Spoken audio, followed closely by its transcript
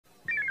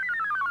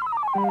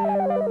Hello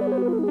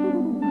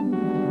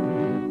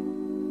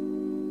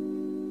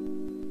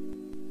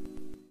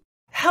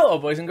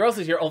boys and girls,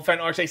 this is your old friend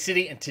RJ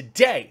City, and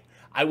today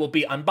I will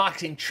be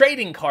unboxing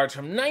trading cards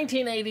from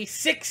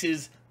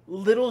 1986's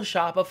Little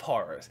Shop of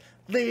Horrors.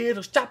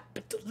 Little shop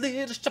at the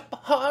little shop of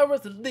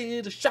horrors, the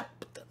little shop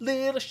at the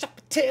little shop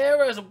of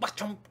terrors, watch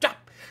them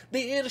drop.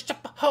 Little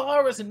shop of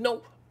horrors, and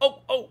no,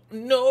 oh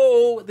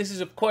no. This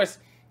is of course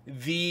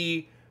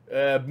the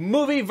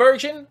movie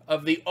version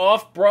of the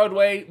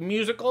off-Broadway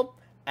musical,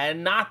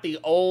 and not the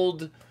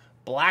old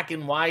black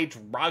and white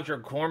Roger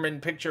Corman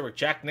picture with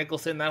Jack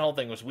Nicholson. That whole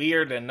thing was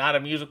weird and not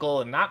a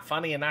musical and not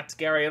funny and not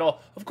scary at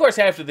all. Of course,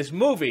 after this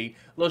movie,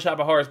 Little Shop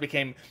of Horrors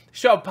became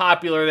so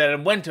popular that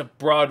it went to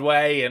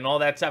Broadway and all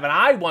that stuff. And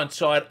I once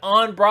saw it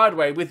on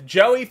Broadway with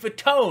Joey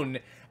Fatone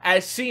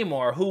as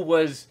Seymour, who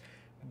was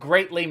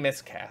greatly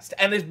miscast.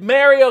 And as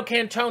Mario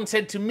Cantone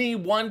said to me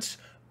once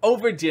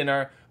over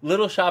dinner,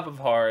 Little Shop of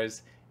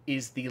Horrors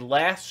is the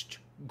last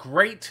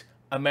great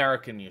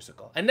American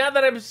musical. And now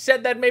that I've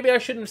said that, maybe I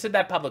shouldn't have said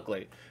that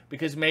publicly,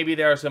 because maybe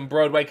there are some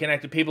Broadway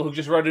connected people who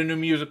just wrote a new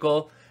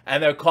musical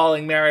and they're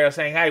calling Mario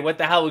saying, hey, what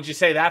the hell would you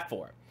say that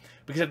for?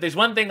 Because if there's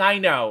one thing I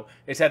know,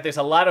 it's that there's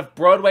a lot of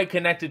Broadway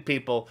connected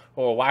people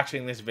who are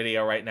watching this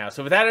video right now.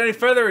 So without any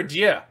further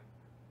ado,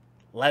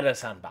 let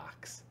us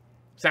unbox.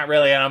 It's not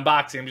really an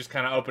unboxing, I'm just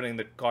kind of opening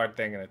the card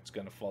thing and it's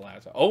going to fall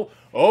out. So,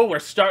 oh, we're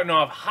starting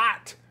off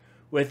hot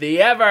with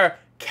the ever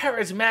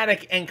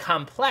charismatic and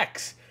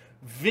complex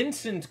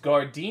Vincent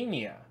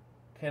Gardenia.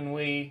 Can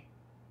we,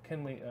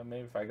 maybe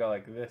if I go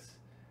like this,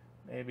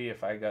 maybe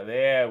if I go,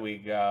 there we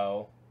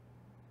go.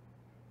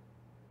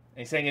 And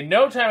he's saying, in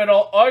no time at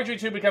all, Audrey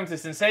 2 becomes the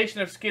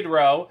sensation of Skid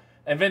Row,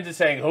 and Vincent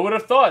saying, who would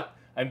have thought?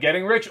 I'm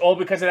getting rich all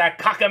because of that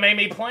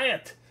cockamamie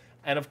plant.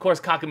 And of course,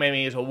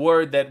 cockamamie is a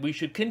word that we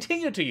should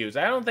continue to use.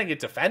 I don't think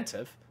it's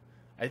offensive.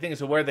 I think it's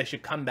a word that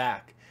should come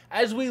back.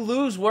 As we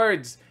lose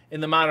words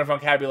in the modern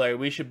vocabulary,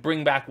 we should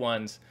bring back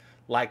ones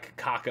like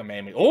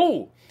cockamamie.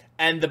 Oh!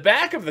 And the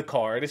back of the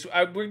card is,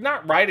 we're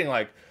not writing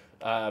like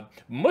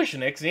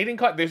Mushniks needing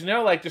cards. There's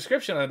no like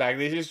description on the back.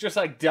 These are just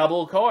like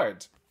double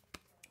cards.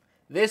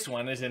 This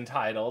one is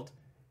entitled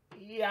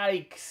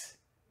Yikes.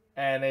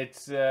 And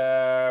it's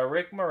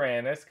Rick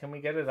Moranis. Can we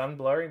get it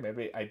unblurry?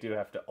 Maybe I do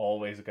have to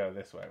always go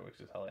this way,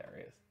 which is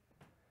hilarious.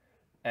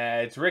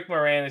 It's Rick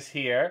Moranis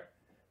here.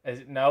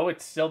 No,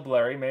 it's still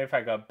blurry. Maybe if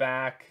I go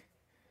back.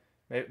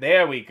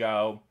 There we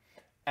go.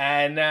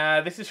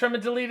 And this is from a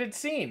deleted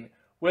scene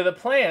where the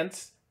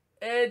plants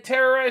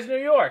terrorized New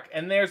York,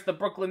 and there's the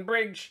Brooklyn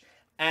Bridge,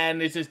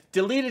 and it's this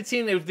deleted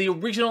scene. It was the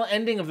original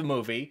ending of the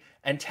movie,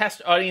 and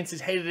test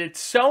audiences hated it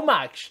so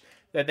much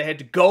that they had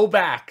to go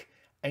back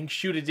and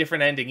shoot a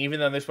different ending, even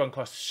though this one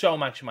cost so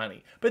much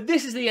money. But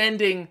this is the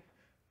ending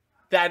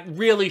that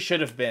really should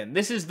have been.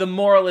 This is the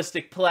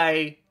moralistic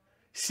play.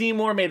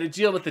 Seymour made a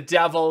deal with the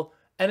devil,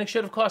 and it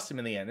should have cost him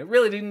in the end. It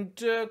really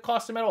didn't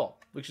cost him at all,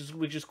 which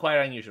is quite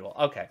unusual.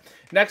 Okay,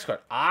 next card.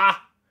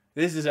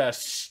 This is a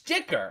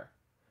sticker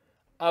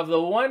of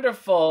the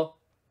wonderful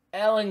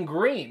Ellen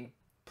Greene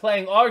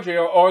playing Audrey,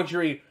 or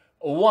Audrey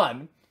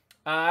 1.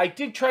 I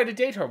did try to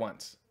date her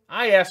once.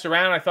 I asked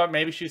around. I thought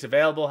maybe she's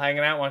available,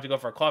 hanging out, wanted to go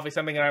for a coffee,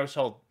 something, and I was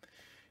told,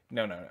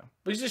 no.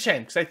 Which is a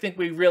shame, because I think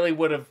we really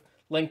would have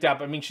linked up.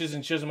 I mean, she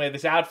doesn't wear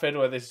this outfit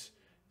or this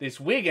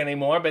wig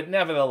anymore, but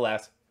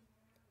nevertheless,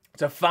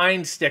 it's a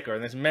fine sticker,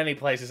 and there's many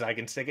places I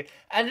can stick it.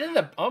 And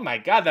then oh my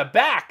God, the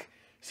back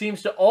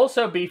seems to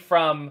also be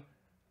from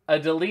a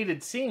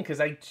deleted scene,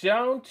 because I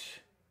don't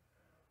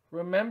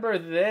remember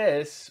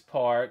this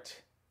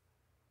part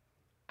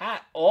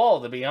at all,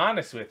 to be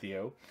honest with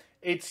you.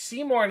 It's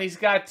Seymour, and he's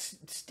got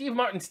Steve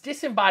Martin's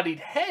disembodied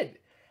head,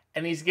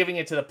 and he's giving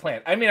it to the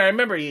plant. I mean, I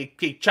remember he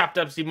chopped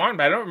up Steve Martin,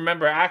 but I don't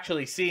remember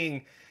actually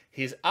seeing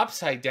his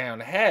upside-down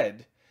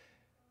head.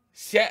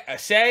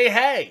 Say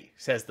hey,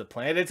 says the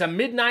plant. It's a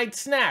midnight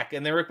snack.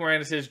 And then Rick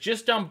Moranis says,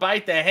 just don't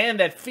bite the hand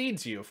that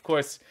feeds you. Of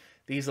course,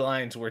 these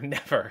lines were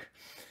never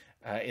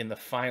in the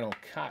final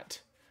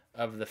cut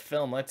of the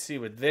film. Let's see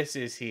what this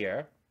is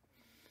here.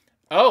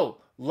 Oh,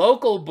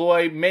 local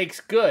boy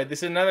makes good.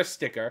 This is another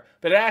sticker,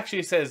 but it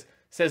actually says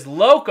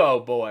loco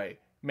boy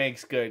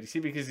makes good. You see,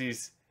 because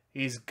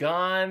he's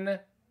gone.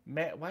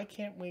 Why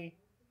can't we?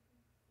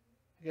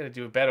 I gotta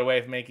do a better way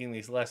of making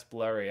these less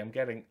blurry. I'm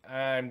getting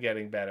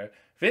better.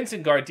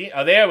 Vincent Gardenia.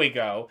 Oh, there we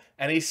go.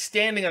 And he's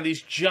standing on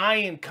these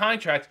giant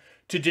contracts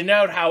to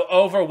denote how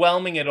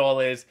overwhelming it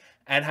all is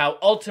and how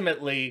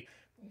ultimately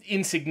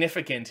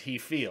insignificant he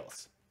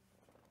feels.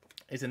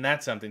 Isn't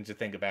that something to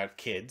think about,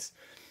 kids?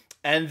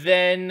 And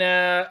then,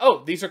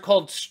 oh, these are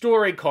called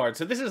story cards.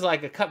 So this is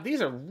like a cup.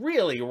 These are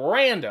really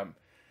random.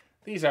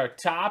 These are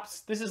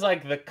tops. This is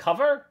like the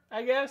cover,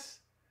 I guess.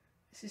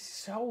 This is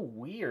so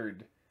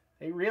weird.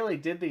 They really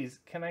did these.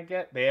 Can I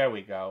get... There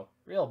we go.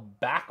 Real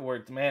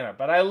backwards manner.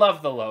 But I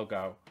love the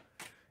logo.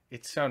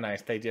 It's so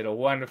nice. They did a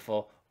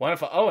wonderful...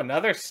 Oh,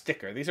 another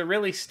sticker. These are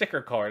really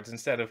sticker cards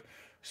instead of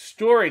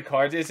story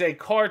cards. It's a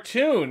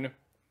cartoon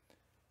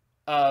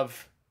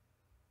of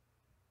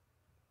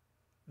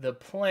the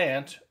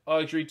plant,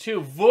 Audrey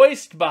 2,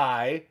 voiced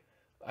by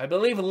I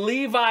believe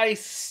Levi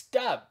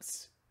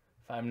Stubbs,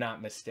 if I'm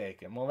not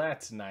mistaken. Well,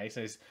 that's nice.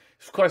 He's,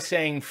 of course,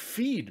 saying,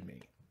 feed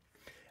me.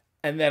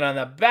 And then on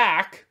the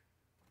back,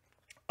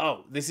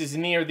 oh, this is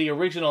near the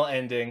original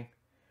ending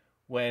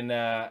when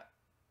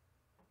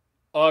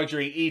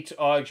Audrey eats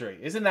Audrey.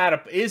 Isn't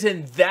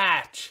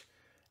that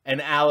an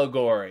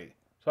allegory?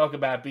 Talk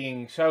about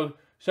being so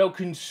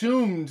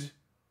consumed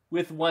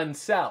with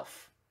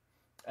oneself.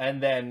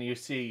 And then you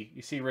see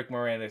Rick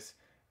Moranis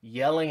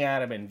yelling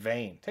at him in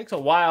vain. It takes a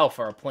while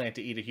for a plant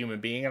to eat a human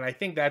being, and I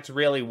think that's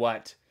really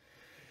what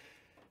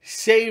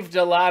saved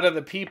a lot of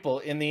the people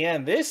in the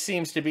end. This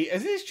seems to be...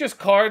 Is this just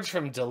cards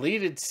from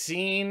deleted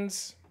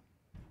scenes?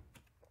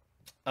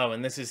 Oh,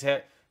 and this is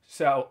it.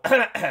 So,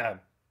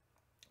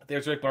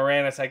 there's Rick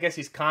Moranis. I guess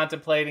he's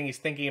contemplating, he's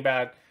thinking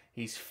about,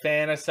 he's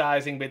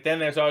fantasizing, but then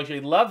there's Audrey.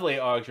 Lovely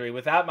Audrey.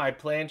 Without my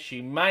plant,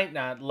 she might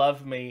not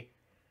love me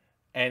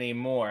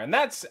anymore. And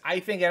that's, I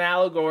think, an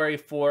allegory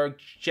for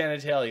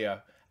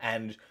genitalia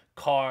and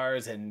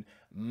cars and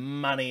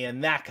money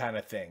and that kind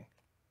of thing.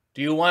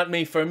 Do you want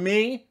me for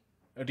me,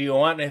 or do you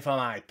want me for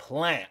my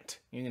plant?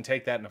 You can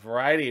take that in a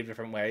variety of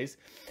different ways.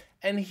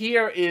 And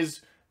here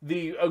is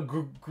the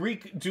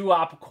Greek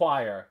doo-wop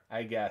choir,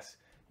 I guess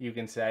you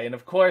can say. And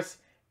of course,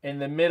 in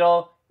the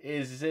middle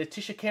is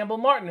Tisha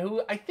Campbell-Martin,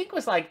 who I think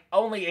was like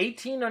only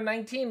 18 or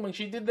 19 when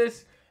she did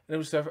this. And it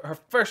was her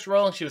first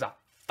role, and she was a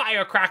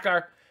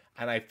firecracker.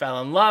 And I fell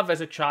in love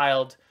as a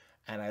child,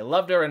 and I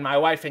loved her and my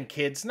wife and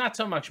kids, not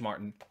so much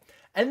Martin.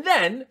 And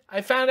then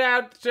I found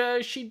out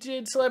she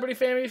did Celebrity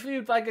Family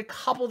Feud like a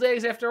couple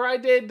days after I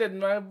did,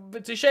 and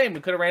it's a shame. We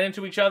could have ran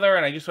into each other,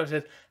 and I just sort of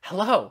said,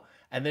 hello,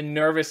 and then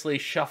nervously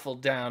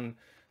shuffled down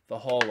the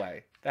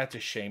hallway. That's a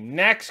shame.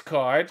 Next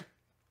card.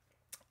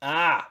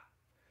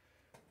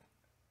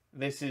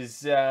 This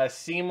is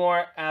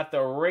Seymour at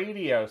the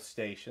radio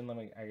station.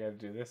 I gotta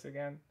do this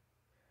again.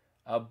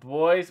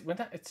 Boys,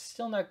 it's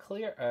still not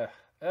clear.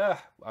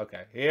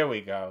 Okay, here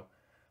we go.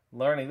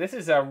 Learning. This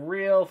is a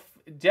real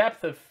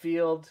depth of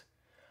field.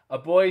 A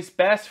boy's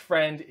best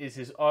friend is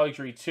his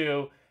Audrey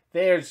too.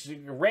 There's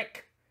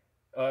Rick,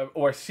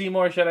 or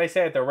Seymour, should I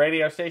say, at the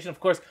radio station. Of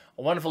course,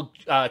 a wonderful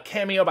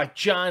cameo by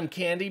John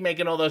Candy,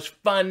 making all those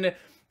fun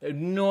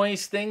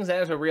noise things.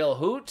 That is a real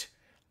hoot.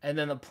 And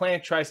then the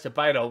plant tries to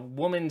bite a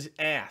woman's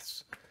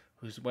ass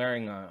who's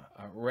wearing a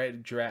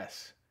red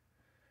dress.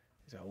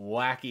 It's a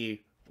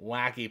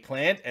wacky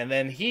plant. And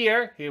then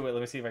here, wait, let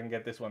me see if I can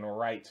get this one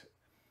right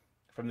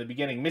from the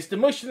beginning. Mr.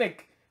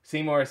 Mushnick,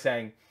 Seymour is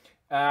saying,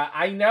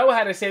 I know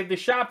how to save the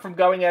shop from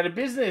going out of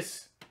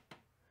business.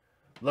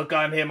 Look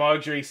on him,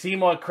 Audrey.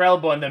 Seymour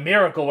Krelborn, the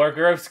miracle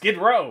worker of Skid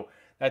Row.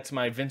 That's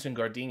my Vincent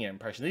Gardenia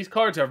impression. These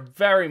cards are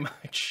very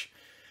much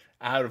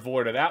out of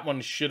order. That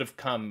one should have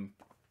come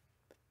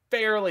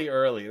fairly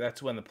early.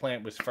 That's when the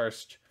plant was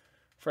first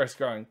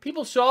growing.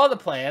 People saw the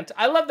plant.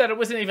 I love that it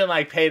wasn't even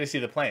like pay to see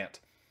the plant.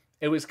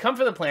 It was come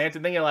for the plant,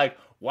 and then you're like,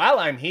 while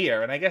I'm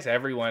here, and I guess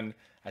everyone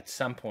at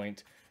some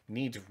point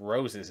needs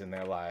roses in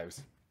their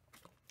lives.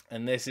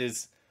 And this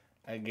is,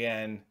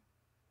 again,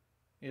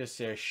 just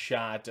a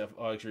shot of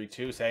Audrey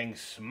too saying,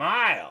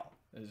 smile.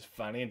 This is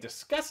funny. And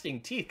disgusting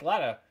teeth.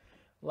 A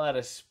lot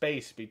of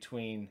space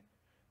between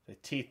the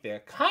teeth there.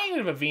 Kind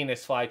of a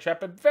Venus flytrap,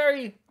 but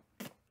very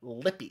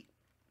lippy.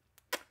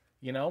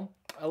 You know?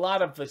 A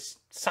lot of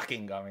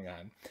sucking going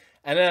on.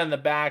 And then on the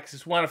back,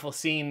 this wonderful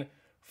scene,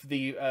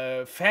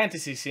 the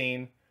fantasy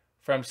scene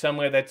from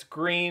Somewhere That's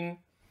Green.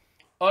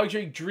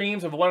 Audrey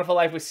dreams of a wonderful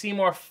life with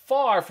Seymour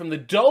far from the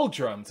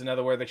doldrums,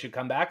 another word that should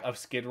come back, of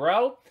Skid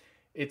Row.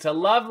 It's a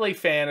lovely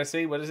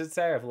fantasy. What does it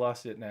say? I've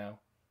lost it now.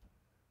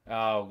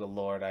 Oh, good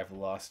Lord, I've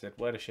lost it.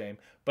 What a shame.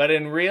 But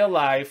in real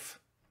life,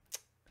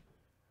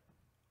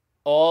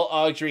 all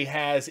Audrey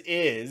has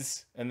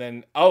is, and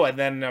then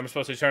I'm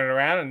supposed to turn it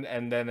around,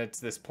 and then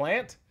it's this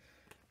plant.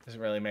 Doesn't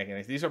really make any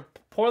sense. These are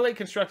poorly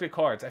constructed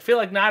cards. I feel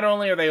like not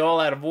only are they all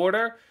out of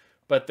order,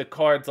 but the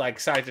cards, like,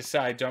 side to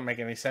side don't make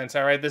any sense.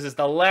 All right, this is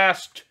the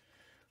last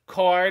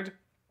card.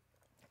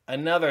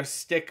 Another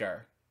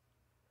sticker.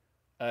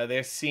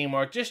 There's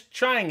Seymour just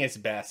trying his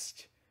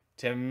best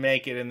to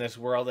make it in this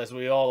world, as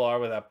we all are,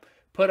 with a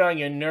put on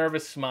your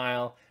nervous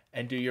smile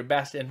and do your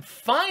best. And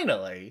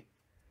finally,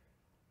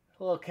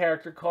 a little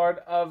character card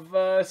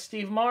of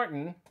Steve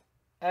Martin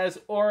as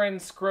Orin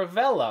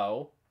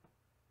Scrivello,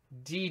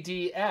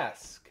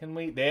 DDS.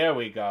 There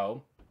we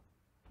go.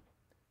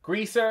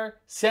 Greaser,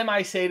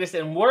 semi-sadist,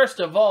 and worst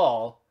of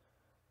all,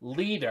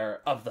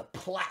 leader of the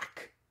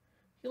Plaque.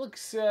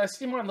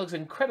 Steve Martin looks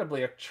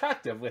incredibly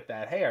attractive with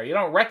that hair. You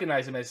don't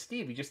recognize him as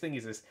Steve. You just think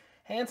he's this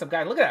handsome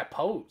guy. Look at that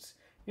pose.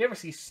 You ever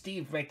see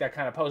Steve make that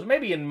kind of pose?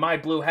 Maybe in My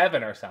Blue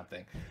Heaven or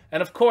something.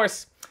 And of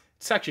course,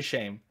 it's such a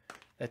shame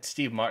that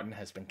Steve Martin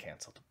has been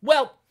canceled.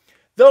 Well,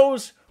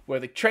 those were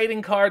the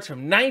trading cards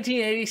from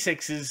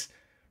 1986's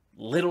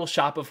Little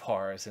Shop of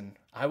Horrors. And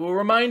I will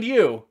remind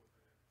you,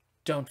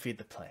 don't feed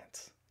the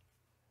plants.